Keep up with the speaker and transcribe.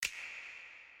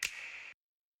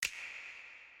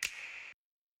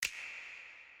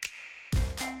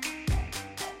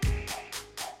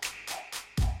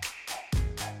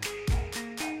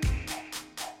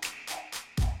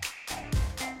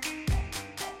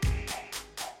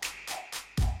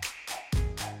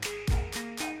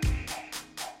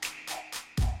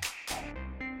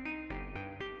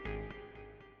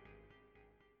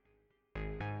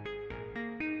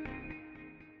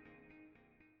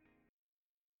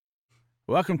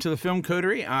Welcome to the Film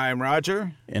Coterie. I'm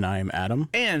Roger. And I'm Adam.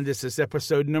 And this is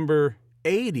episode number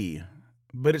 80.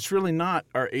 But it's really not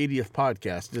our 80th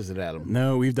podcast, is it, Adam?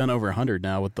 No, we've done over 100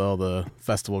 now with all the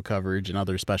festival coverage and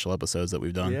other special episodes that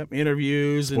we've done. Yep,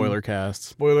 interviews. Spoiler casts.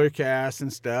 Spoiler casts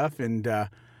and stuff.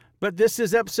 But this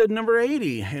is episode number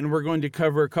 80, and we're going to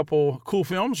cover a couple cool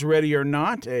films, Ready or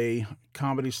Not, a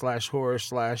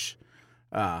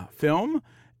comedy/horror/film,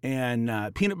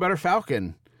 and Peanut Butter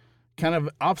Falcon. Kind of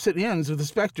opposite ends of the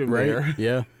spectrum there.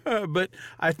 Yeah. But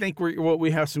I think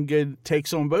we have some good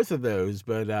takes on both of those.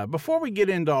 But before we get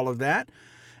into all of that,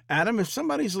 Adam, if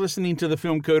somebody's listening to the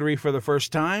Film Coterie for the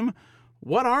first time,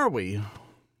 what are we?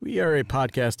 We are a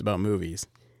podcast about movies.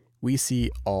 We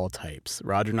see all types.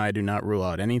 Roger and I do not rule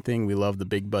out anything. We love the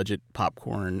big budget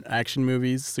popcorn action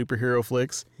movies, superhero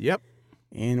flicks. Yep.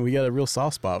 And we got a real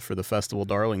soft spot for the festival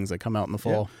darlings that come out in the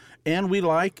fall. Yep. And we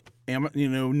like,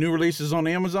 new releases on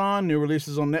Amazon, new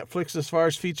releases on Netflix as far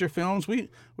as feature films. We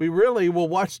really will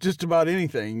watch just about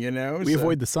anything, We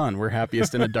avoid the sun. We're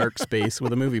happiest in a dark space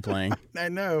with a movie playing. I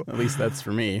know. At least that's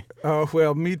for me. Oh,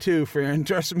 well, me too, friend.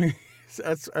 Trust me.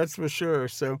 That's for sure.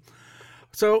 So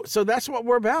that's what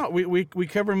we're about. We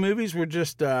cover movies. We're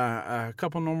just a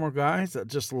couple normal guys that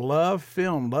just love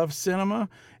film, love cinema,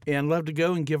 and love to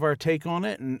go and give our take on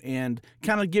it and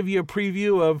kind of give you a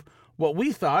preview of what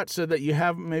we thought, so that you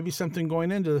have maybe something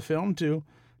going into the film to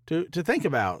think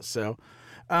about. So,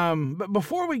 but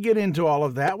before we get into all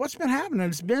of that, what's been happening?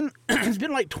 It's been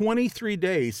like 23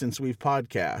 days since we've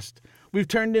podcast. We've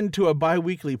turned into a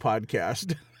bi-weekly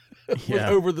podcast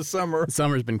over the summer. The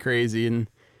summer's been crazy, and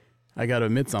I got to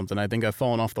admit something. I think I've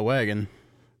fallen off the wagon.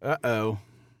 Uh-oh.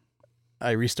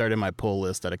 I restarted my pull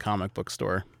list at a comic book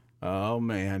store. Oh,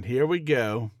 man. Here we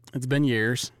go. It's been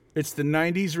years. It's the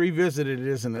 90s revisited,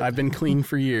 isn't it? I've been clean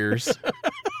for years.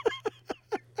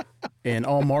 And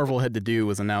all Marvel had to do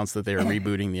was announce that they were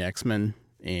rebooting the X-Men,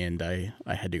 and I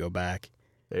had to go back.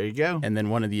 There you go. And then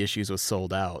one of the issues was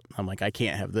sold out. I'm like, I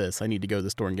can't have this. I need to go to the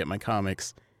store and get my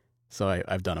comics. So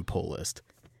I've done a pull list.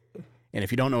 And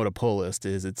if you don't know what a pull list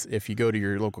is, it's if you go to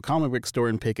your local comic book store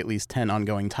and pick at least 10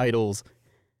 ongoing titles,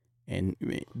 and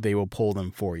they will pull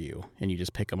them for you, and you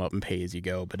just pick them up and pay as you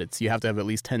go. But you have to have at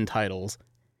least 10 titles,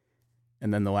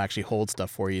 and then they'll actually hold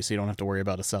stuff for you, so you don't have to worry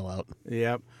about a sellout.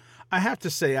 Yep. I have to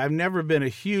say, I've never been a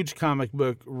huge comic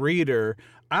book reader.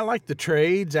 I like the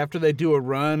trades after they do a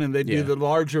run and they do the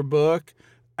larger book.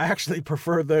 I actually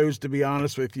prefer those, to be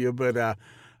honest with you. But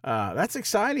that's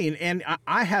exciting. And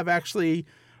I have actually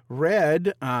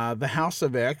read The House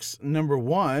of X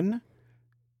 #1.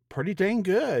 Pretty dang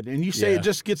good. And you say it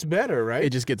just gets better, right? It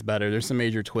just gets better. There's some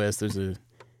major twists.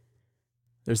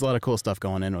 There's a lot of cool stuff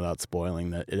going in without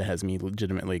spoiling that it has me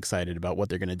legitimately excited about what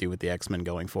they're going to do with the X-Men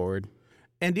going forward.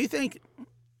 And do you think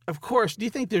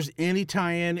there's any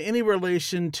tie-in, any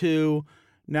relation to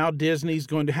now Disney's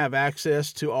going to have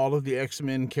access to all of the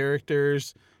X-Men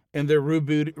characters and they're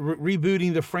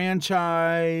rebooting the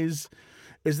franchise?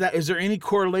 Is there any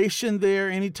correlation there,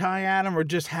 any tie, Adam, or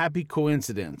just happy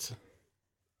coincidence?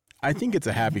 I think it's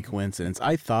a happy coincidence.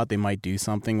 I thought they might do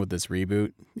something with this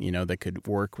reboot, that could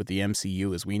work with the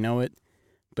MCU as we know it.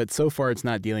 But so far, it's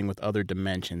not dealing with other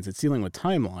dimensions. It's dealing with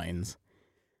timelines.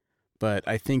 But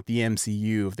I think the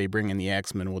MCU, if they bring in the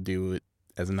X-Men, will do it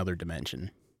as another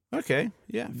dimension. Okay.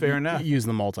 Yeah, fair enough. Use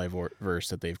the multiverse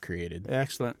that they've created.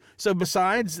 Excellent. So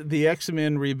besides the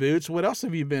X-Men reboots, what else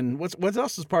have you been, what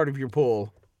else is part of your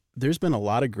pull? There's been a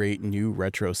lot of great new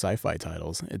retro sci-fi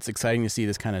titles. It's exciting to see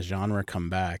this kind of genre come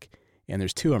back. And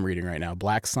there's 2 I'm reading right now,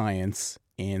 Black Science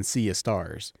and Sea of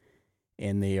Stars.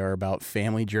 And they are about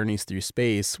family journeys through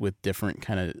space with different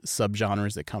kind of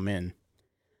subgenres that come in.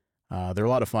 They're a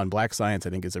lot of fun. Black Science,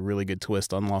 I think, is a really good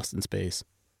twist on Lost in Space.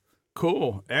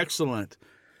 Cool. Excellent.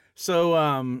 So,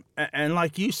 and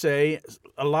like you say,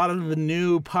 a lot of the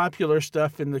new popular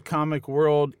stuff in the comic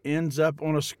world ends up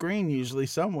on a screen usually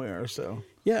somewhere. So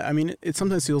yeah, I mean, it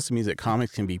sometimes feels to me that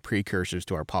comics can be precursors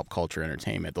to our pop culture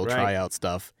entertainment. They'll try out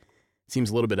stuff. It seems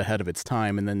a little bit ahead of its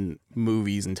time, and then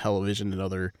movies and television and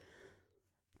other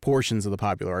portions of the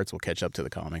popular arts will catch up to the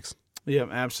comics. Yeah,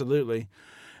 absolutely.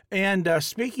 And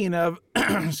speaking of,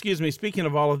 speaking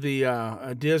of all of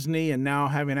the Disney and now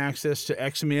having access to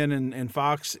X-Men and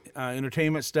Fox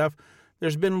Entertainment stuff,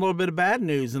 there's been a little bit of bad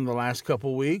news in the last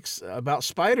couple weeks about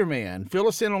Spider-Man. Fill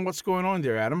us in on what's going on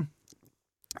there, Adam.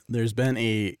 There's been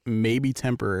a maybe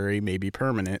temporary, maybe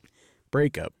permanent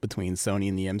breakup between Sony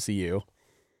and the MCU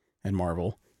and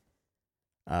Marvel.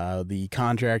 The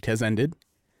contract has ended.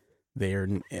 They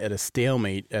are at a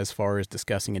stalemate as far as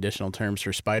discussing additional terms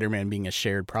for Spider-Man being a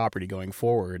shared property going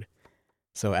forward.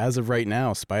 So as of right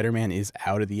now, Spider-Man is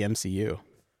out of the MCU.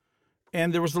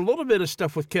 And there was a little bit of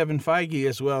stuff with Kevin Feige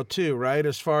as well, too, right?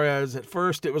 As far as at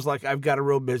first it was like, I've got a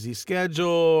real busy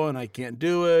schedule and I can't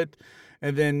do it.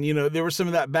 And then, there was some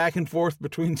of that back and forth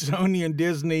between Sony and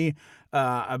Disney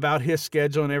about his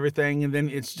schedule and everything. And then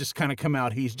it's just kind of come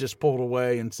out. He's just pulled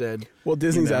away and said, well,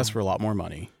 Disney's asked for a lot more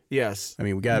money. Yes. I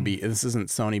mean, we got to this isn't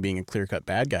Sony being a clear-cut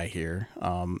bad guy here.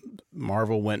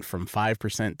 Marvel went from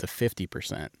 5% to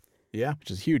 50%. Yeah.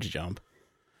 Which is a huge jump.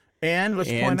 And let's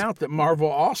point out that Marvel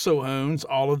also owns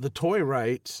all of the toy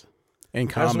rights. And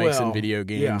comics well. And video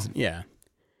games. Yeah.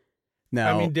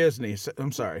 Now, I mean, Disney.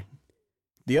 I'm sorry.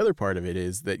 The other part of it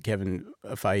is that Kevin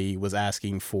Feige was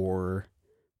asking for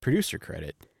producer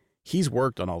credit. He's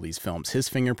worked on all these films. His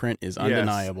fingerprint is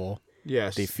undeniable.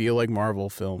 Yes. They feel like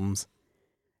Marvel films.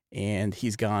 And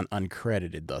he's gone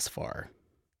uncredited thus far.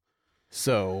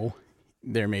 So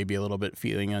there may be a little bit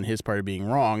feeling on his part of being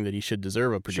wrong that he should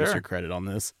deserve a producer credit on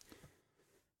this.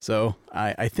 So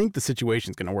I think the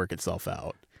situation's going to work itself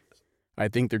out. I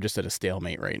think they're just at a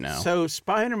stalemate right now. So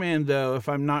Spider-Man, though,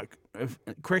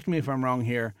 correct me if I'm wrong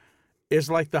here, is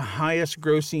like the highest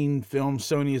grossing film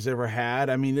Sony has ever had.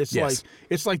 I mean,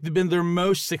 it's like been their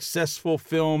most successful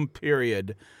film,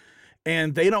 period.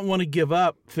 And they don't want to give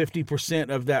up 50%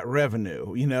 of that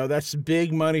revenue. That's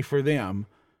big money for them.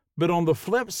 But on the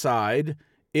flip side,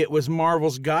 it was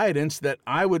Marvel's guidance that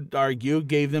I would argue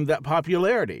gave them that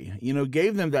popularity,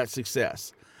 gave them that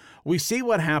success. We see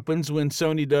what happens when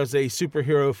Sony does a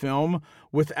superhero film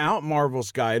without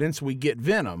Marvel's guidance. We get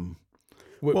Venom.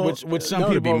 Which some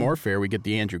people, to be more fair, we get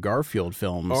the Andrew Garfield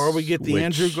films. Or we get the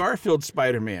Andrew Garfield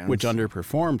Spider-Man. Which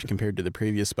underperformed compared to the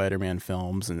previous Spider-Man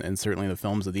films and certainly the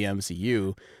films of the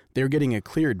MCU. They're getting a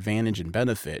clear advantage and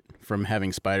benefit from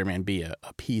having Spider-Man be a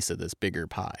piece of this bigger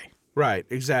pie. Right,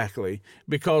 exactly.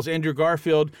 Because Andrew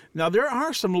Garfield, now there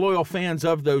are some loyal fans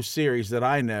of those series that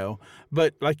I know,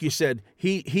 but like you said,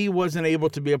 he wasn't able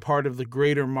to be a part of the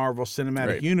greater Marvel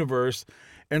Cinematic Universe.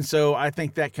 And so I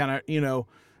think that kind of,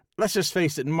 let's just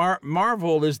face it,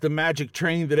 Marvel is the magic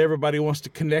train that everybody wants to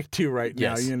connect to right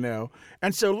now,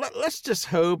 And so let's just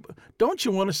hope, don't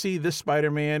you want to see this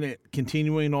Spider-Man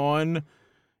continuing on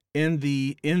in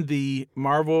the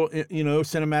Marvel,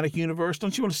 cinematic universe?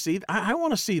 Don't you want to see? I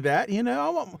want to see that. I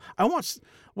want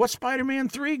what's Spider-Man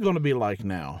 3 going to be like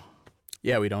now?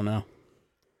 Yeah, we don't know.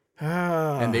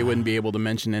 And they wouldn't be able to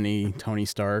mention any Tony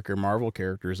Stark or Marvel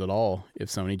characters at all if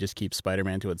Sony just keeps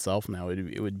Spider-Man to itself now.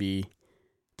 It would be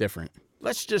different.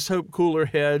 Let's just hope cooler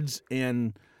heads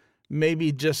and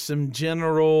maybe just some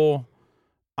general.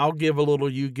 I'll give a little,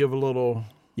 you give a little.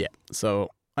 Yeah. So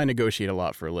I negotiate a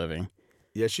lot for a living.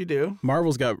 Yes, you do.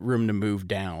 Marvel's got room to move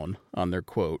down on their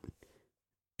quote,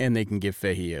 and they can give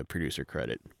Fahey a producer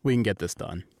credit. We can get this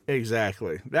done.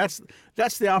 Exactly. That's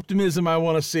the optimism I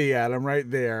want to see, Adam, right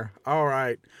there. All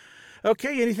right.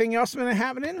 Okay, anything else been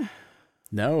happening?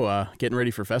 No, getting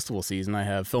ready for festival season. I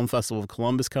have Film Festival of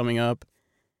Columbus coming up,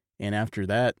 and after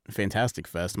that, Fantastic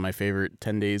Fest, my favorite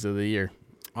 10 days of the year.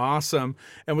 Awesome.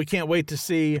 And we can't wait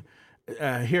to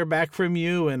hear back from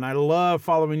you, and I love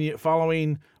following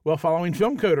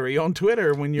Film Coterie on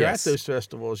Twitter when you're at those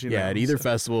festivals. At either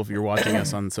festival, if you're watching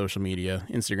us on social media,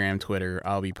 Instagram, Twitter,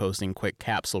 I'll be posting quick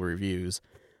capsule reviews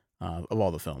of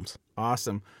all the films.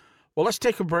 Awesome. Well, let's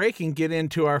take a break and get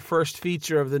into our first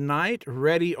feature of the night,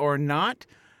 Ready or Not.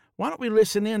 Why don't we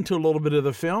listen in to a little bit of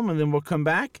the film, and then we'll come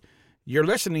back. You're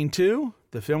listening to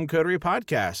the Film Coterie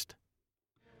Podcast.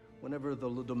 Whenever the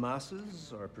little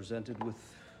masses are presented with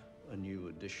a new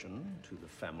addition to the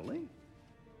family,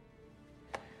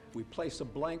 we place a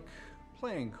blank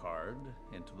playing card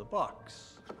into the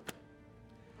box.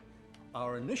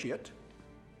 Our initiate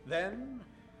then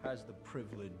has the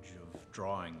privilege of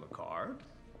drawing the card,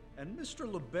 and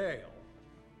Mr. LaBelle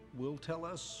will tell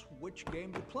us which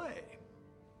game to play.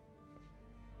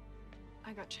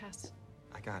 I got chess.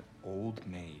 I got Old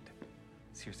Maid.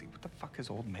 Seriously, what the fuck is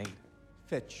Old Maid?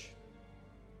 Fitch.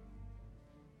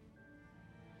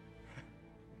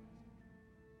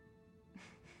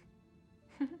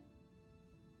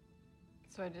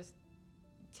 So I just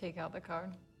take out the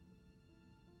card?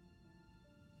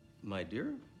 My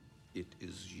dear, it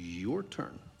is your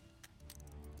turn.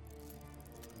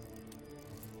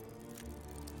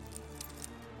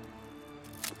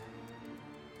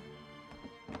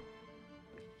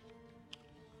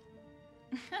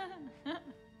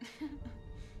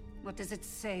 What does it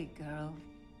say, girl?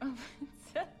 Oh,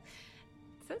 it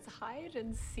says hide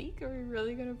and seek. Are we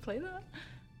really gonna play that?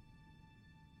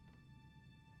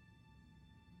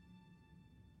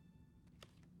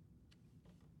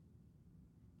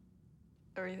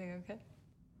 Everything okay?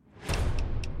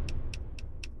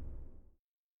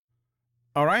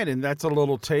 All right, and that's a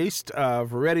little taste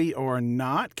of Ready or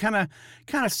Not. Kind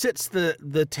of sets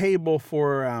the table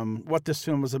for what this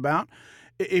film is about.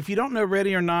 If you don't know,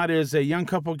 Ready or Not is a young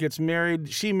couple gets married.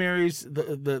 She marries,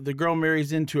 the girl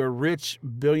marries into a rich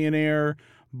billionaire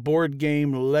board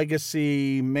game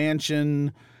legacy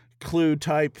mansion Clue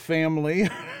type family,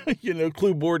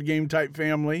 Clue board game type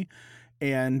family.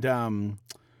 And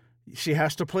she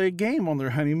has to play a game on their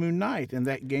honeymoon night. And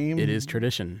that game... It is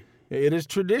tradition. It is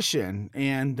tradition,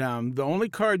 and the only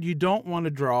card you don't want to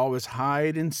draw is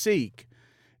hide and seek.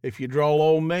 If you draw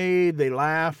Old Maid, they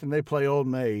laugh and they play Old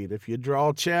Maid. If you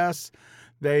draw chess,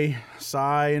 they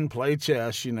sigh and play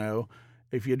chess,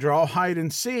 If you draw hide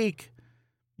and seek,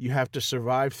 you have to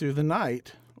survive through the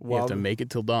night. You have to make it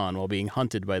till dawn while being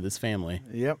hunted by this family.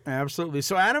 Yep, absolutely.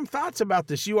 So, Adam, thoughts about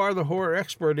this? You are the horror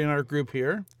expert in our group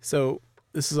here. So,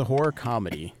 this is a horror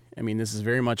comedy. I mean, this is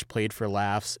very much played for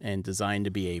laughs and designed to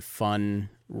be a fun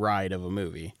ride of a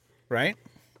movie. Right.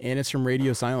 And it's from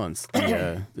Radio Silence,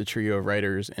 the trio of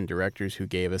writers and directors who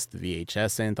gave us the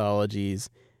VHS anthologies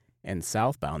and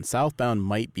Southbound. Southbound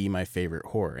might be my favorite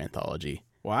horror anthology.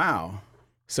 Wow.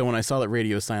 So when I saw that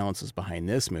Radio Silence was behind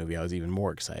this movie, I was even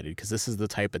more excited because this is the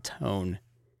type of tone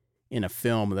in a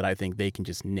film that I think they can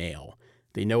just nail.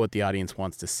 They know what the audience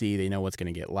wants to see. They know what's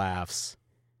going to get laughs.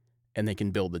 And they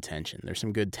can build the tension. There's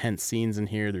some good tense scenes in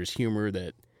here. There's humor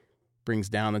that brings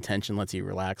down the tension, lets you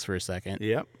relax for a second.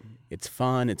 Yep. It's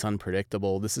fun. It's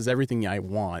unpredictable. This is everything I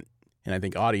want, and I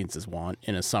think audiences want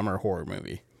in a summer horror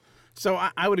movie. So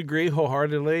I would agree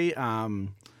wholeheartedly.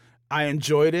 I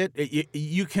enjoyed it.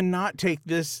 You cannot take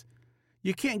this...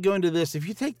 You can't go into this. If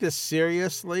you take this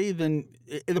seriously, then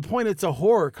the point it's a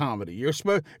horror comedy.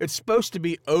 It's supposed to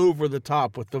be over the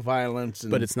top with the violence.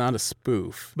 But it's not a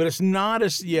spoof. But it's not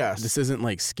yes. This isn't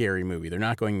like Scary Movie. They're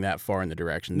not going that far in the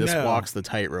direction. This walks the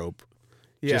tightrope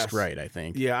just right, I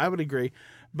think. Yeah, I would agree.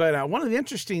 But one of the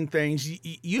interesting things,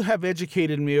 you have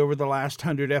educated me over the last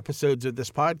 100 episodes of this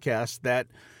podcast that,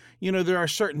 there are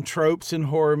certain tropes in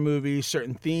horror movies,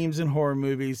 certain themes in horror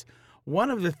movies.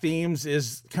 One of the themes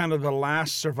is kind of the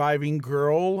last surviving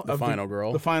girl. The final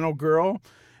girl. The final girl.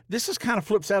 This is kind of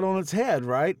flips out on its head,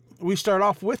 right? We start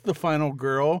off with the final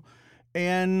girl,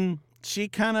 and she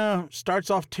kind of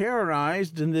starts off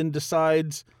terrorized and then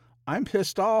decides, I'm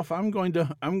pissed off. I'm going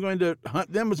to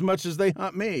hunt them as much as they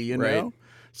hunt me, Right.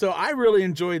 So I really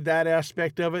enjoyed that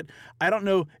aspect of it. I don't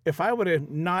know if I would have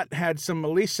not had at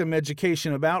least some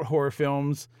education about horror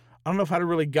films, I don't know if I'd have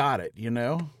really got it,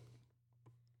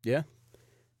 Yeah.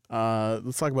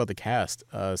 Let's talk about the cast.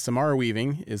 Samara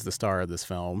Weaving is the star of this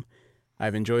film.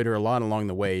 I've enjoyed her a lot along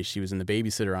the way. She was in The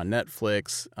Babysitter on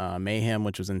Netflix, Mayhem,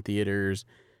 which was in theaters.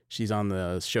 She's on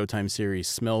the Showtime series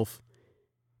Smilf,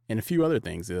 and a few other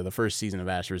things. The first season of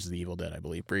Ash vs. the Evil Dead, I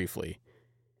believe, briefly.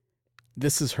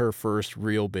 This is her first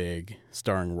real big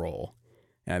starring role,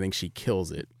 and I think she kills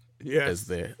it as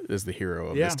the hero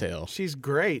of this tale. She's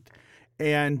great.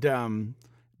 And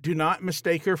do not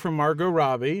mistake her for Margot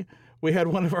Robbie. We had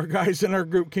one of our guys in our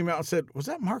group came out and said, was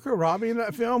that Margot Robbie in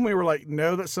that film? We were like,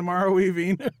 no, that's Samara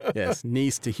Weaving. Yes,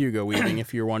 niece to Hugo Weaving,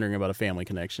 if you're wondering about a family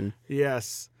connection.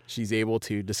 Yes. She's able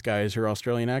to disguise her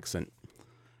Australian accent.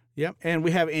 Yep. And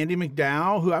we have Andie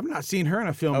MacDowell, who I've not seen her in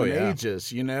a film in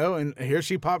ages, and here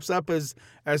she pops up as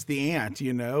the aunt,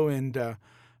 and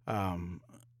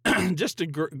just a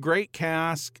great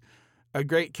cast,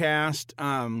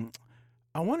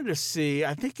 I wanted to see,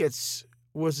 I think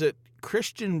was it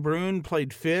Christian Brune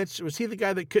played Fitch? Was he the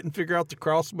guy that couldn't figure out the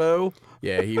crossbow?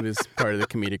 Yeah, he was part of the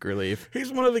comedic relief.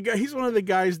 He's one of the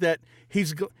guys that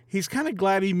he's kind of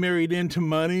glad he married into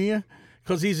money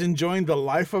because he's enjoying the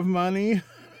life of money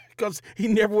because he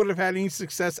never would have had any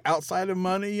success outside of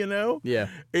money, Yeah.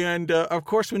 And of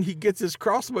course, when he gets his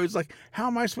crossbow, he's like, how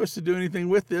am I supposed to do anything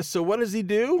with this? So what does he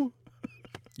do?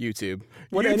 YouTube.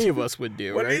 What any of us would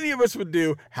do, What right? any of us would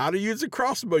do. How to use a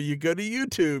crossbow. You go to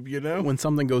YouTube, When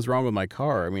something goes wrong with my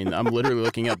car, I mean, I'm literally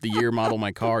looking up the year, model,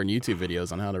 my car, and YouTube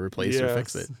videos on how to replace or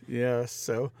fix it. Yes.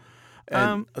 So,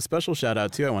 and a special shout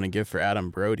out, too, I want to give for Adam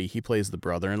Brody. He plays the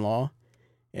brother-in-law.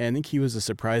 And I think he was a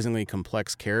surprisingly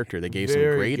complex character that gave some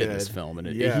great in this film. And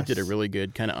he did a really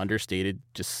good, kind of understated,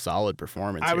 just solid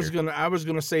performance. I was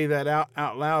gonna say that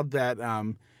out loud that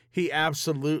he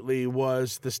absolutely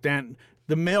was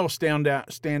the male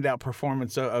standout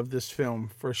performance of this film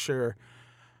for sure.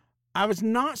 I was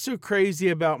not so crazy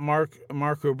about Mark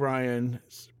O'Brien,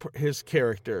 his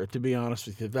character, to be honest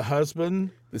with you. The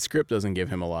husband. The script doesn't give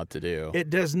him a lot to do. It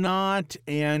does not,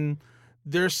 and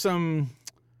there's some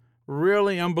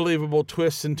really unbelievable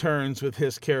twists and turns with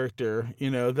his character,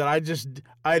 that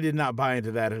I did not buy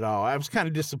into that at all. I was kind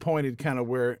of disappointed kind of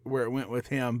where it went with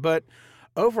him. But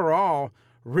overall,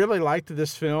 really liked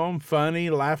this film. Funny,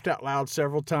 laughed out loud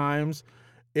several times.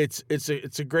 It's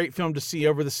a great film to see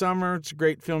over the summer. It's a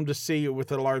great film to see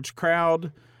with a large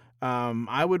crowd.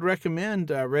 I would recommend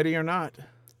Ready or Not.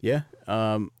 Yeah.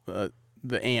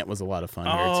 The aunt was a lot of fun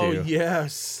here Oh, too.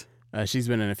 yes. She's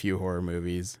been in a few horror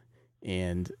movies,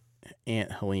 and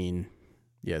Aunt Helene,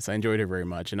 yes, I enjoyed her very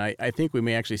much. And I think we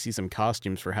may actually see some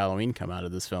costumes for Halloween come out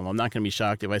of this film. I'm not going to be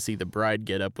shocked if I see the bride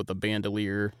get up with a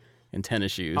bandolier and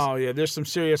tennis shoes. Oh, yeah, there's some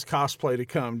serious cosplay to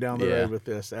come down the road with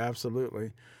this.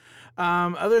 Absolutely.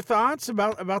 Other thoughts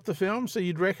about the film? So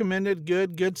you'd recommend it?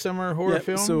 Good summer horror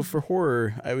film? So for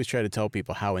horror, I always try to tell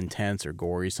people how intense or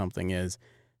gory something is.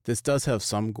 This does have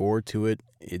some gore to it.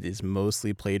 It is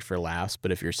mostly played for laughs,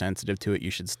 but if you're sensitive to it,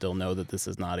 you should still know that this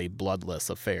is not a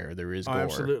bloodless affair. There is gore.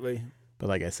 Absolutely. But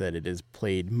like I said, it is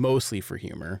played mostly for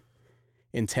humor.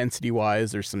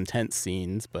 Intensity-wise, there's some tense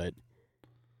scenes, but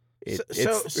it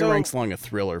ranks along a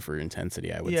thriller for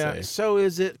intensity, I would say. Yeah, so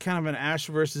is it kind of an Ash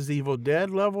versus Evil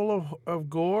Dead level of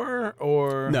gore,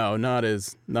 or no, not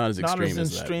as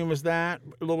extreme as that.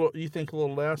 You think a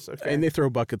little less? Okay. And they throw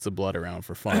buckets of blood around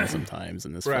for fun sometimes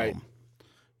in this film.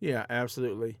 Yeah,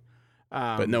 absolutely.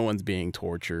 But no one's being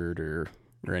tortured or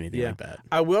anything like that.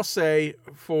 I will say,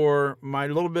 for my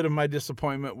little bit of my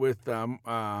disappointment with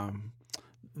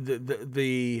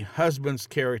the husband's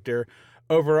character,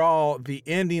 overall, the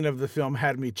ending of the film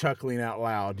had me chuckling out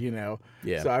loud, Yeah.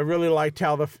 So I really liked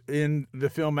how the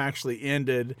film actually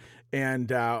ended,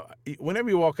 and whenever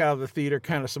you walk out of the theater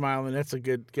kind of smiling, that's a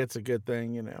good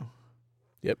thing,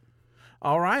 Yep.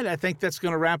 All right, I think that's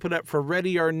going to wrap it up for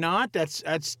Ready or Not.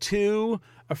 That's 2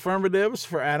 affirmatives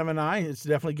for Adam and I. It's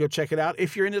definitely go check it out.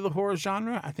 If you're into the horror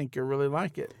genre, I think you'll really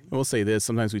like it. I will say this: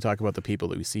 sometimes we talk about the people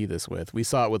that we see this with. We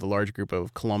saw it with a large group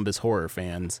of Columbus horror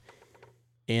fans.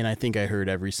 And I think I heard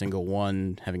every single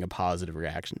one having a positive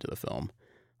reaction to the film.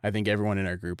 I think everyone in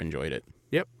our group enjoyed it.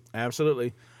 Yep,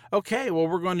 absolutely. Okay, well,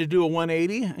 we're going to do a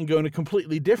 180 and go in a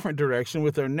completely different direction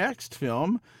with our next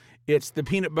film. It's The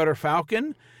Peanut Butter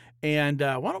Falcon. And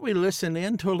why don't we listen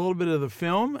in to a little bit of the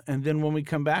film, and then when we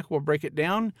come back, we'll break it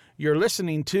down. You're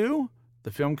listening to the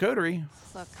Film Coterie.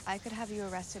 Look, I could have you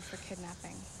arrested for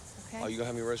kidnapping, okay? Oh, you gonna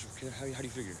have me arrested for kidnapping? How do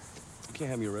you figure? You can't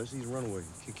have me arrested. He's a runaway.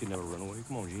 You can't kidnap a runaway.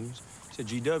 Come on, genius. You said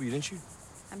GW, didn't you?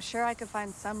 I'm sure I could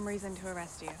find some reason to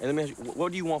arrest you. Hey, let me ask you,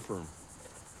 what do you want for him?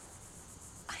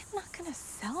 I'm not gonna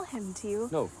sell him to you.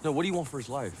 No, what do you want for his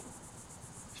life?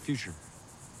 His future?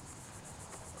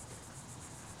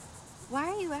 Why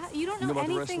are you at? You don't know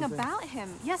anything about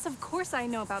him. Yes, of course I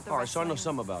know about the wrestling. All right, so I know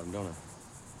something about him, don't I?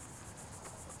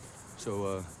 So,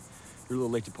 you're a little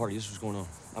late to the party. This is what's going on.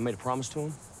 I made a promise to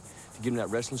him to give him that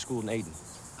wrestling school in Aden.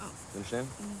 Oh. You understand?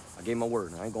 I gave him my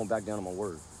word, and I ain't going back down on my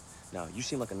word. Now, you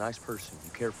seem like a nice person.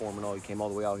 You care for him and all. You came all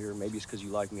the way out here. Maybe it's because you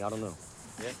like me. I don't know.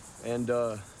 Yeah. And,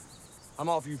 I'm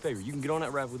all for you a favor. You can get on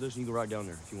that raft with us, and you can ride down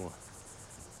there if you want.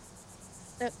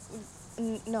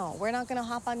 No, we're not gonna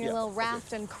hop on your little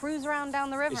raft and cruise around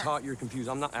down the river. It's hot. You're confused.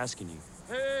 I'm not asking you.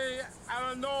 Hey,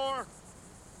 Eleanor!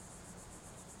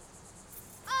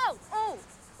 Oh!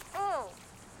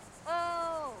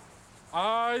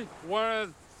 I want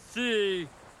to see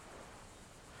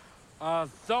a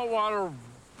saltwater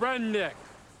redneck,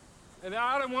 and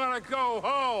I don't want to go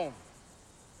home.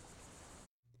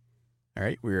 All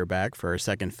right, we are back for our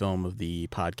second film of the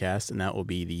podcast, and that will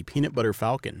be The Peanut Butter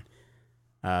Falcon.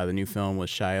 The new film with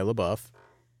Shia LaBeouf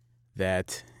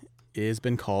that has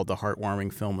been called the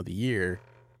heartwarming film of the year,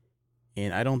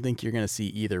 and I don't think you're going to see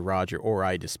either Roger or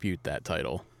I dispute that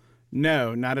title.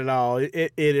 No, not at all.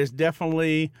 It is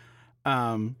definitely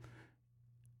what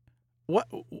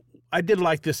I did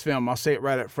like this film. I'll say it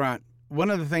right up front. One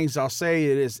of the things I'll say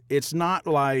it's not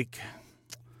like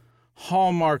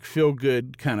Hallmark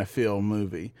feel-good kind of feel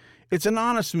movie. It's an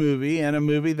honest movie, and a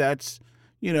movie that's,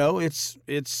 it's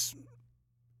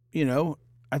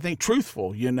I think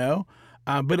truthful,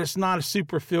 but it's not a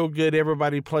super feel-good,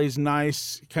 everybody plays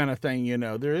nice kind of thing,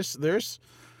 There's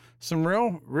some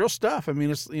real stuff. I mean,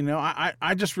 it's,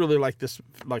 I just really like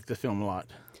the film a lot.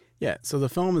 Yeah, so the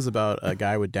film is about a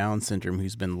guy with Down syndrome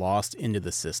who's been lost into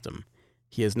the system.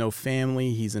 He has no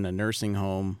family. He's in a nursing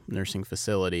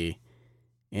facility,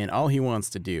 and all he wants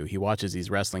to do, he watches these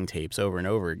wrestling tapes over and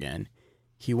over again.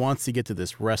 He wants to get to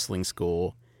this wrestling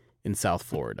school in South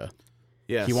Florida.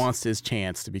 Yes. He wants his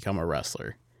chance to become a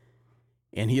wrestler.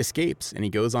 And he escapes, and he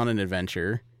goes on an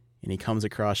adventure, and he comes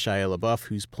across Shia LaBeouf,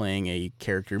 who's playing a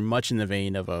character much in the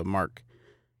vein of a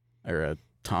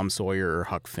Tom Sawyer or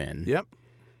Huck Finn. Yep.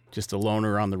 Just a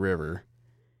loner on the river.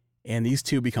 And these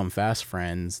two become fast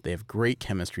friends. They have great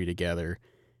chemistry together.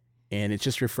 And it's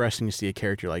just refreshing to see a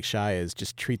character like Shia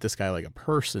just treat this guy like a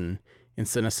person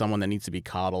instead of someone that needs to be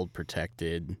coddled,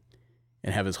 protected,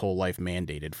 and have his whole life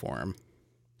mandated for him.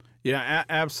 Yeah,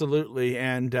 absolutely.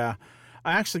 And I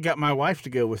actually got my wife to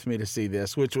go with me to see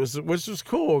this, which was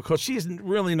cool because she's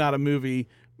really not a movie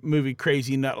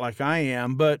crazy nut like I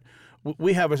am. But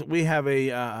we have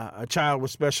a child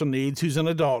with special needs who's an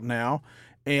adult now,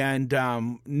 and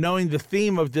knowing the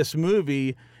theme of this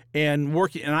movie and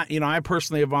working, and I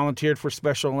personally have volunteered for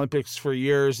Special Olympics for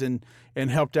years and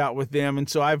helped out with them, and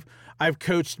so I've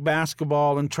coached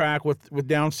basketball and track with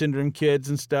Down syndrome kids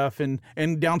and stuff, and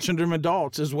Down syndrome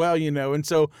adults as well, and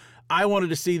so I wanted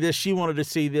to see this, she wanted to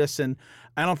see this, and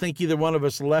I don't think either one of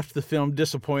us left the film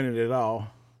disappointed at all.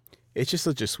 It's just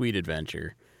such a sweet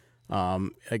adventure.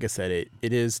 Like I said,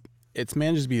 it's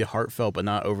managed to be heartfelt but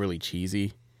not overly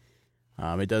cheesy.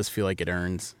 It does feel like it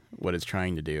earns what it's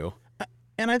trying to do.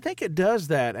 And I think it does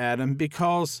that, Adam,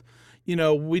 because,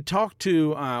 we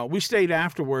stayed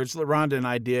afterwards, Rhonda and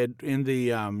I did, and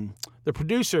the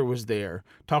producer was there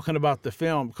talking about the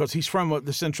film because he's from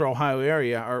the Central Ohio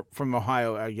area, or from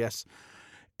Ohio, I guess.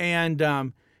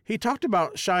 And he talked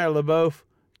about Shia LaBeouf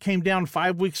came down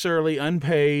 5 weeks early,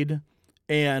 unpaid,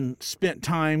 and spent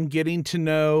time getting to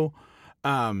know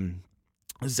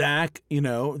Zach,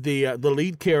 the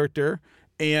lead character,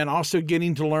 and also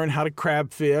getting to learn how to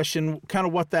crab fish and kind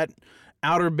of what that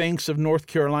Outer Banks of North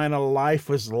Carolina life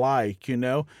was like,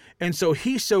 And so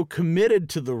he's so committed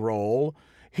to the role.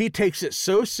 He takes it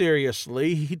so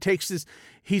seriously.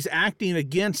 He's acting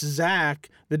against Zach,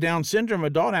 the Down syndrome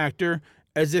adult actor,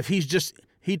 as if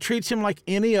he treats him like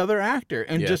any other actor,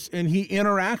 and and he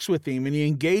interacts with him and he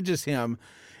engages him.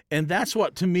 And that's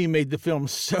what, to me, made the film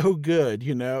so good,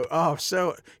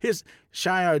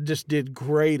 Shia just did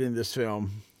great in this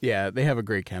film. Yeah, they have a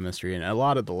great chemistry, and a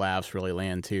lot of the laughs really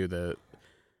land, too.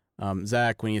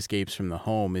 Zach, when he escapes from the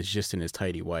home, is just in his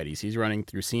tighty whities. He's running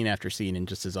through scene after scene in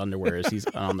just his underwear as he's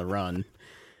on the run.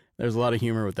 There's a lot of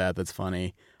humor with that that's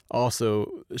funny.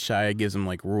 Also, Shia gives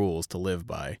him, rules to live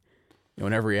by.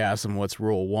 Whenever he asks him what's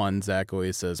rule 1, Zach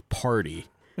always says, party.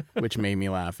 Which made me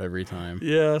laugh every time.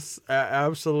 Yes,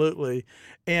 absolutely.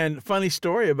 And funny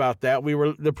story about that,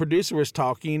 the producer was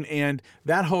talking, and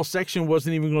that whole section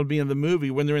wasn't even going to be in the movie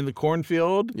when they're in the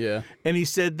cornfield. Yeah. And he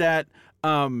said that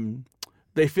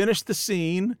they finished the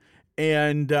scene,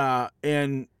 and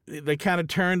they kind of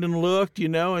turned and looked,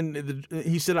 and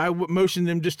he said, I motioned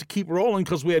them just to keep rolling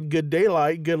because we had good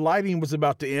daylight, good lighting was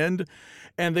about to end.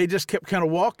 And they just kept kind of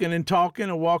walking and talking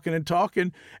and walking and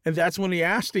talking. And that's when he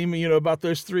asked him, about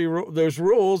those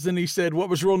rules. And he said, what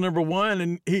was rule number 1?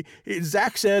 And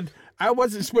Zach said, I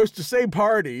wasn't supposed to say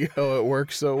party. Oh, it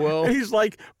works so well. And he's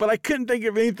like, but I couldn't think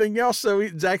of anything else. So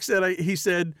Zach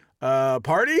said,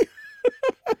 party?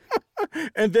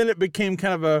 And then it became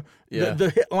kind of the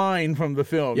hit line from the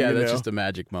film. Yeah, that's just a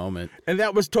magic moment. And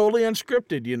that was totally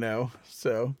unscripted,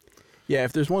 so... Yeah,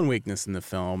 if there's one weakness in the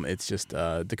film, it's just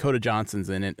Dakota Johnson's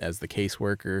in it as the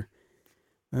caseworker.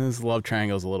 And this love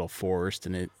triangle is a little forced,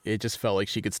 and it just felt like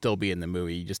she could still be in the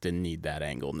movie. You just didn't need that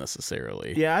angle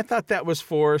necessarily. Yeah, I thought that was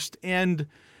forced. And,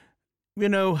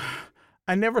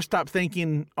 I never stopped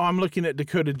thinking, I'm looking at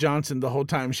Dakota Johnson the whole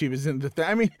time she was in the thing.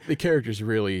 I mean... The character's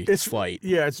really slight.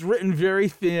 Yeah, it's written very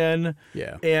thin.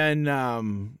 Yeah. And, I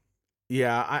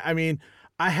mean...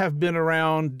 I have been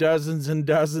around dozens and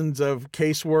dozens of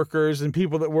caseworkers and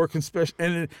people that work in special,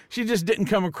 and she just didn't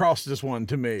come across this one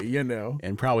to me,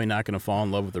 And probably not going to fall in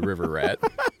love with the river rat.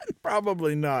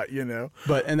 Probably not,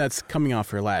 And that's coming off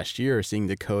her last year, seeing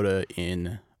Dakota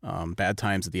in Bad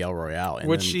Times at the El Royale. And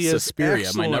which she is Suspiria,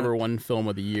 excellent. my #1 film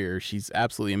of the year. She's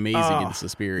absolutely amazing in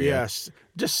Suspiria. Yes,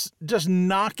 just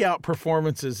knockout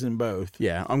performances in both.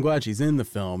 Yeah, I'm glad she's in the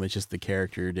film. It's just the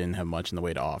character didn't have much in the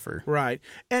way to offer. Right,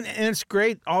 and it's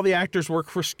great. All the actors work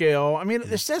for scale. I mean,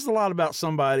 it says a lot about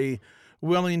somebody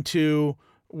willing to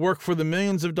work for the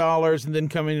millions of dollars and then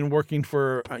coming and working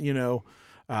for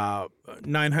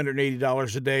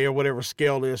 $980 a day or whatever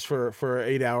scale it is for an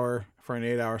 8-hour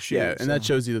shoot. Yeah, and that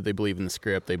shows you that they believe in the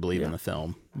script, they believe in the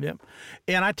film. Yep.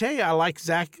 And I tell you, I like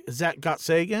Zach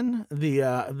Gottsagen,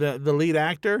 the lead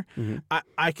actor. Mm-hmm.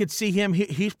 I could see him.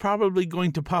 He's probably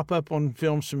going to pop up on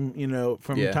films from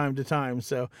time to time.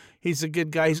 So he's a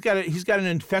good guy. He's got an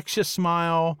infectious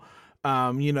smile.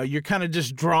 You're kind of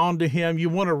just drawn to him. You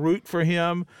want to root for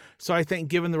him. So I think,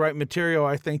 given the right material,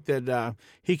 I think that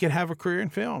he could have a career in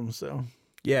film. So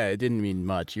yeah, it didn't mean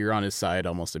much. You're on his side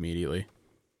almost immediately.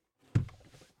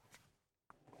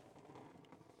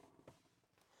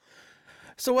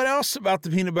 So what else about the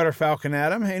Peanut Butter Falcon,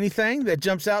 Adam? Anything that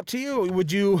jumps out to you?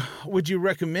 Would you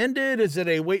recommend it? Is it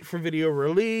a wait for video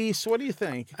release? What do you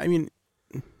think? I mean,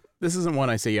 this isn't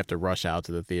one I say you have to rush out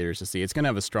to the theaters to see. It's going to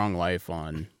have a strong life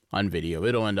on on video.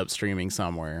 It'll end up streaming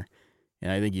somewhere,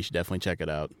 and I think you should definitely check it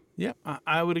out. Yep,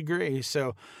 I would agree.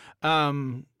 So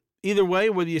either way,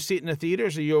 whether you see it in the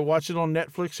theaters or you'll watch it on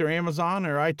Netflix or Amazon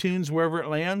or iTunes, wherever it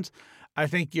lands, I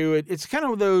think it's kind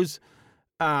of those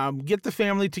get the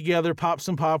family together, pop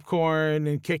some popcorn,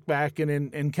 and kick back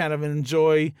and kind of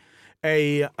enjoy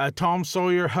a Tom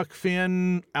Sawyer, Huck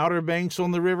Finn, Outer Banks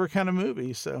on the River kind of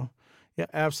movie. So, yeah,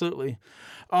 absolutely.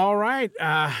 All right,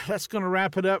 that's going to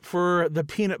wrap it up for the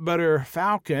Peanut Butter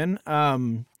Falcon.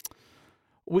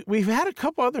 We've had a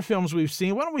couple other films we've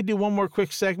seen. Why don't we do one more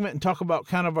quick segment and talk about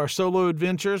kind of our solo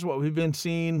adventures, what we've been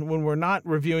seeing when we're not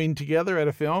reviewing together at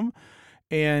a film.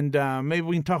 And maybe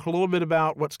we can talk a little bit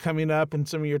about what's coming up and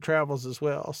some of your travels as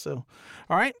well. So,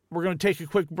 all right, we're going to take a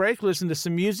quick break, listen to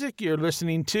some music. You're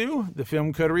listening to the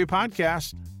Film Coterie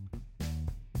Podcast.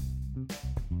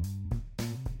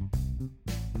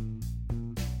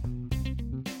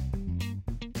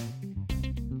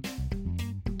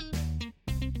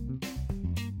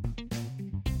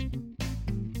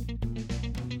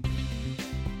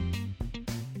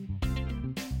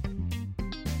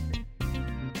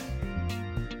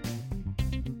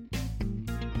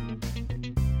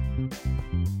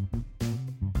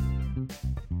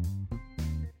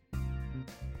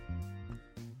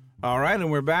 All right, and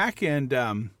we're back, and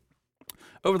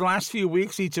over the last few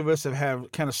weeks, each of us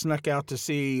have kind of snuck out to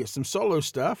see some solo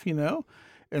stuff,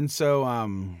 and so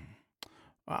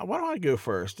why don't I go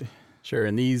first? Sure,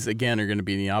 and these, again, are going to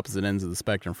be the opposite ends of the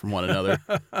spectrum from one another.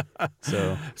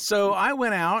 So I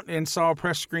went out and saw a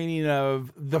press screening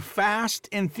of The Fast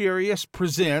and Furious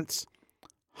Presents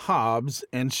Hobbs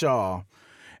and Shaw.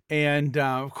 And,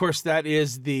 of course, that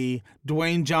is the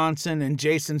Dwayne Johnson and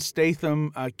Jason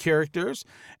Statham characters.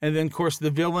 And then, of course, the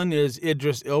villain is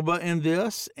Idris Elba in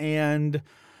this. And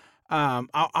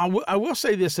I will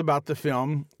say this about the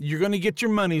film. You're going to get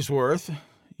your money's worth,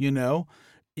 You're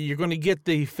going to get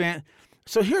the fan.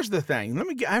 So here's the thing.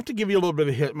 I have to give you a little bit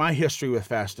of my history with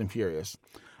Fast and Furious.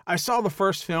 I saw the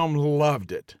first film,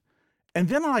 loved it. And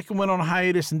then I went on a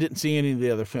hiatus and didn't see any of the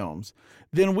other films.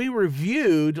 Then we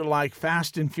reviewed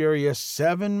Fast and Furious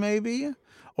 7 maybe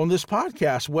on this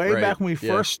podcast way back when we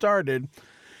first started.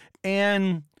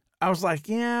 And I was like,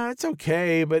 yeah, it's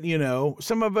okay. But,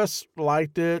 some of us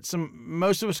liked it.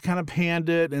 Most of us kind of panned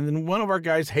it. And then one of our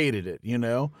guys hated it,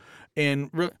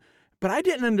 But I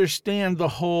didn't understand the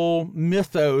whole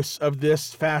mythos of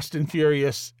this Fast and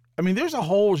Furious. I mean, there's a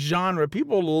whole genre.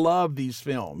 People love these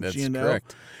films, That's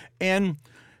correct. And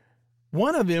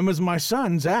one of them is my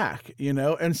son, Zach,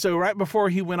 And so right before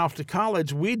he went off to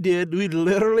college, we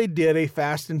literally did a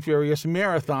Fast and Furious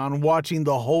marathon watching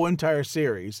the whole entire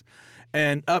series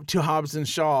and up to Hobbs and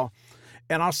Shaw.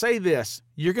 And I'll say this,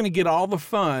 you're going to get all the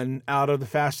fun out of the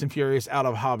Fast and Furious out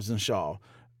of Hobbs and Shaw.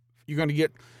 You're going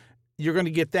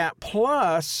to get that,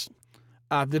 plus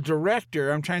the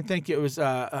director, I'm trying to think, it was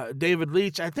David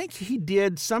Leitch. I think he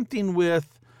did something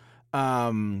with,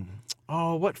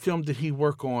 what film did he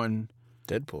work on?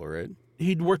 Deadpool, right?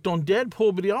 He'd worked on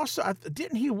Deadpool, but he also,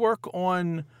 didn't he work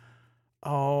on,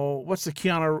 what's the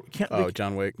Keanu?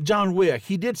 John Wick. John Wick.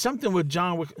 He did something with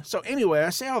John Wick. So anyway, I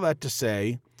say all that to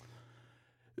say,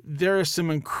 there are some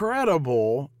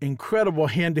incredible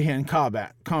hand-to-hand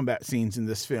combat scenes in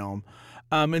this film.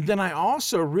 And then I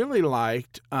also really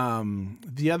liked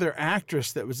the other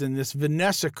actress that was in this,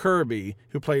 Vanessa Kirby,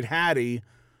 who played Hattie,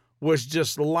 was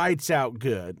just lights out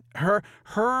good.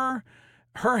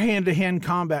 Her hand-to-hand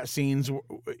combat scenes,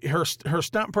 her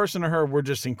stunt person and her were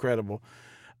just incredible.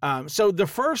 So the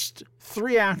first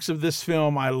 3 acts of this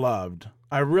film I loved.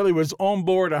 I really was on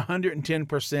board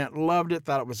 110%, loved it,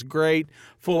 thought it was great,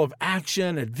 full of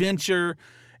action, adventure.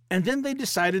 And then they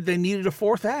decided they needed a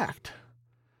 4th act.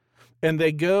 And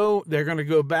they're going to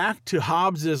go back to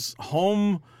Hobbs's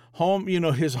home,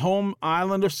 his home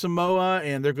island of Samoa,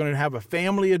 and they're going to have a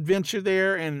family adventure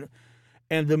there. And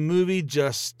the movie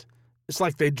just, it's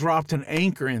like they dropped an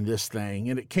anchor in this thing,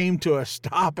 and it came to a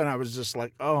stop, and I was just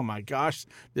like, oh my gosh,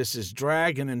 this is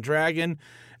dragging and dragging.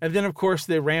 And then, of course,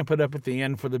 they ramp it up at the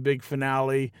end for the big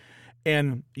finale.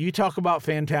 And you talk about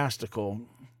fantastical.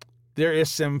 There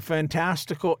is some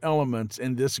fantastical elements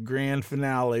in this grand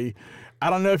finale.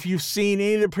 I don't know if you've seen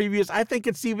any of the previous. I think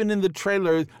it's even in the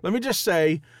trailer. Let me just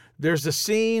say, there's a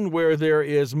scene where there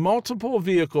is multiple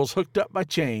vehicles hooked up by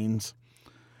chains,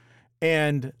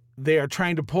 and they are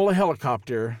trying to pull a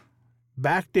helicopter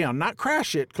back down, not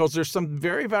crash it, because there's some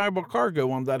very valuable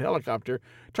cargo on that helicopter,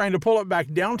 trying to pull it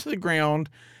back down to the ground.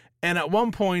 And at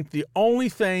one point, the only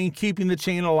thing keeping the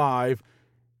chain alive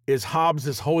is Hobbs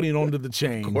is holding onto the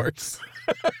chain. Of course.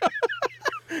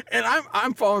 And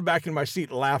I'm falling back in my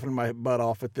seat laughing my butt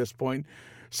off at this point.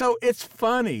 So it's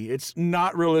funny. It's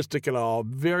not realistic at all.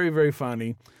 Very, very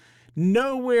funny.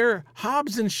 Nowhere,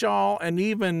 Hobbs and Shaw, and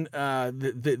even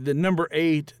the number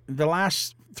 8, the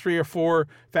last 3 or 4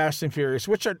 Fast and Furious,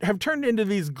 which have turned into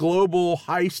these global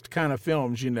heist kind of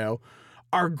films,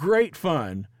 are great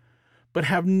fun, but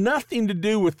have nothing to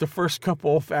do with the first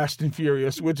couple of Fast and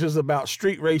Furious, which is about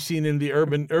street racing in the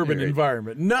urban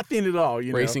environment. Nothing at all,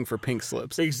 Racing for pink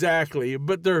slips. Exactly.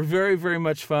 But they're very, very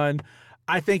much fun.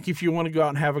 I think if you want to go out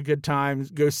and have a good time,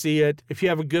 go see it. If you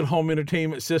have a good home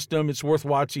entertainment system, it's worth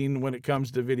watching when it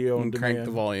comes to video on demand. Crank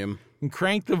the volume. And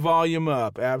crank the volume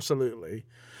up, absolutely.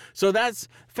 So that's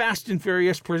Fast and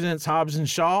Furious presents Hobbs and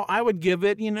Shaw. I would give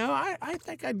it, I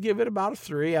think I'd give it about a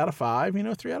 3 out of 5,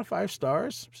 3 out of 5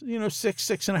 stars,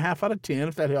 6.5 out of 10,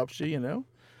 if that helps you,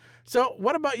 So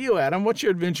what about you, Adam? What's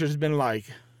your adventures been like?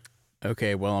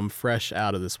 Okay, well, I'm fresh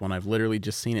out of this one. I've literally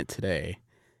just seen it today.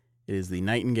 It is the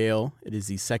Nightingale. It is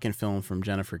the second film from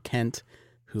Jennifer Kent,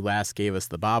 who last gave us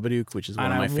The Babadook, which is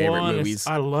one of my favorite movies.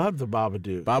 I love The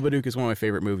Babadook. Babadook is one of my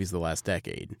favorite movies of the last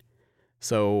decade.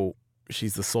 So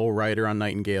she's the sole writer on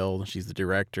Nightingale. She's the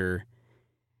director.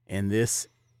 And this,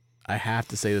 I have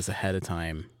to say this ahead of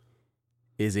time,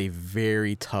 is a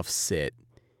very tough sit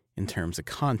in terms of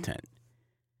content.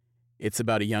 It's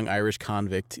about a young Irish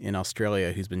convict in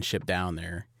Australia who's been shipped down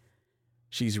there.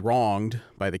 She's wronged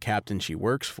by the captain she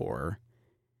works for,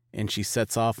 and she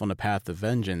sets off on a path of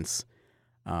vengeance,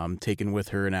 taking with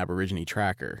her an Aborigine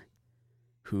tracker,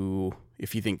 who,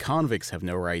 if you think convicts have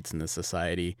no rights in this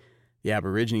society, the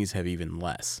Aborigines have even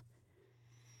less.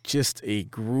 Just a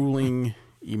grueling,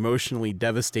 emotionally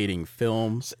devastating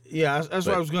film. Yeah, that's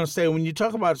what I was going to say. When you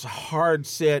talk about it's a hard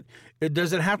set,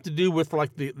 does it have to do with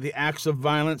like the acts of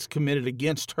violence committed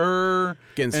against her?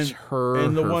 Against her,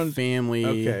 and her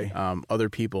family, other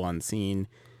people on scene.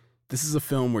 This is a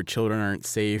film where children aren't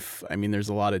safe. I mean, there's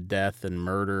a lot of death and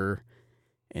murder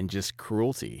and just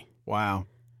cruelty. Wow.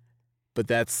 But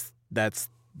that's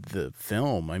the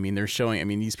film. I mean,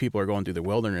 these people are going through the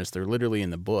wilderness. They're literally in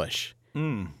the bush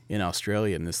in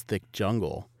Australia in this thick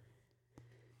jungle.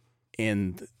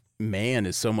 And man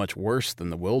is so much worse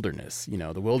than the wilderness.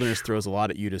 The wilderness throws a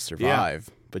lot at you to survive,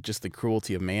 but just the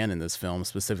cruelty of man in this film,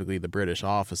 specifically the British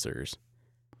officers,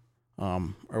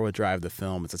 are what drive the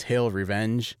film. It's a tale of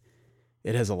revenge.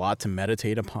 It has a lot to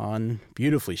meditate upon.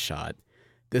 Beautifully shot.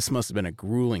 This must have been a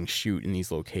grueling shoot in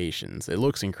these locations. It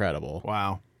looks incredible.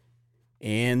 Wow.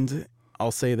 And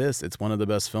I'll say this, it's one of the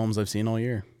best films I've seen all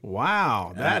year.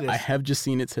 Wow. I have just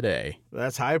seen it today.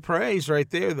 That's high praise right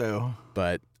there, though.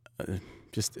 But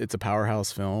it's a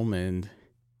powerhouse film, and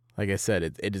like I said,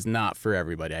 it is not for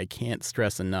everybody. I can't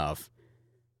stress enough.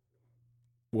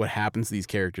 What happens to these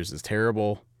characters is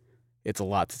terrible. It's a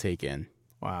lot to take in.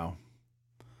 Wow.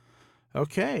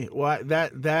 Okay. Well,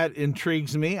 that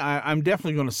intrigues me. I'm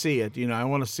definitely going to see it. I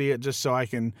want to see it just so I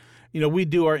can, we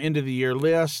do our end of the year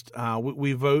list.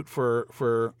 We vote for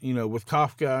with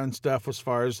Kafka and stuff as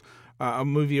far as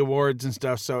movie awards and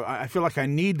stuff. So I feel like I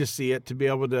need to see it to be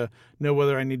able to know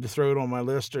whether I need to throw it on my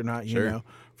list or not,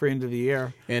 for end of the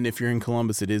year. And if you're in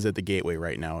Columbus, it is at the Gateway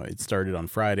right now. It started on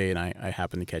Friday, and I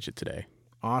happened to catch it today.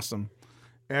 Awesome.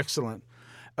 Excellent.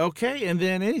 Okay, and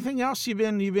then anything else you've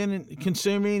been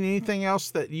consuming? Anything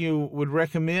else that you would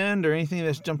recommend, or anything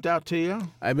that's jumped out to you?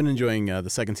 I've been enjoying the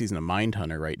second season of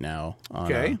Mindhunter right now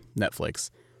on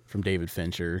Netflix from David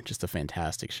Fincher. Just a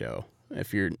fantastic show.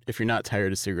 If you're not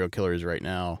tired of serial killers right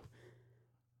now,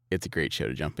 it's a great show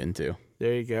to jump into.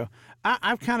 There you go.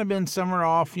 I've kind of been summer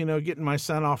off, getting my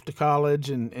son off to college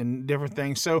and different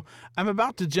things. So I'm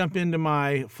about to jump into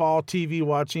my fall TV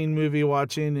watching, movie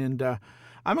watching, and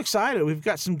I'm excited. We've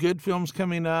got some good films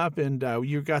coming up, and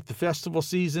you've got the festival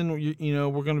season,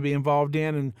 we're going to be involved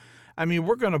in. And, I mean,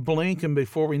 we're going to blink, and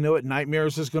before we know it,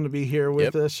 Nightmares is going to be here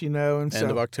with us, And End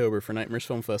of October for Nightmares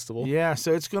Film Festival. Yeah,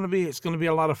 so it's going to be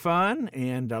a lot of fun,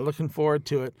 and looking forward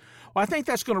to it. Well, I think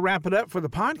that's going to wrap it up for the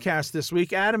podcast this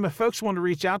week. Adam, if folks want to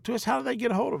reach out to us, how do they get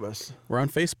a hold of us? We're on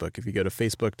Facebook. If you go to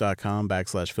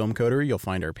facebook.com/Film Coterie, you'll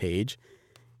find our page.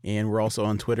 And we're also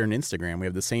on Twitter and Instagram. We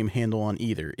have the same handle on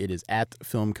either. It is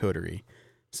 @Film Coterie.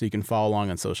 So you can follow along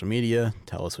on social media,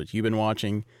 tell us what you've been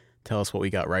watching, tell us what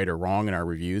we got right or wrong in our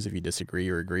reviews if you disagree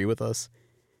or agree with us.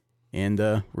 And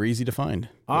we're easy to find.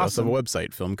 Awesome. We also have a website,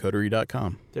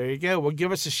 filmcoterie.com. There you go. Well,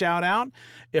 give us a shout out.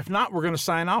 If not, we're going to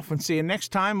sign off and see you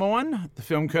next time on the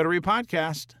Film Coterie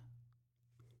Podcast.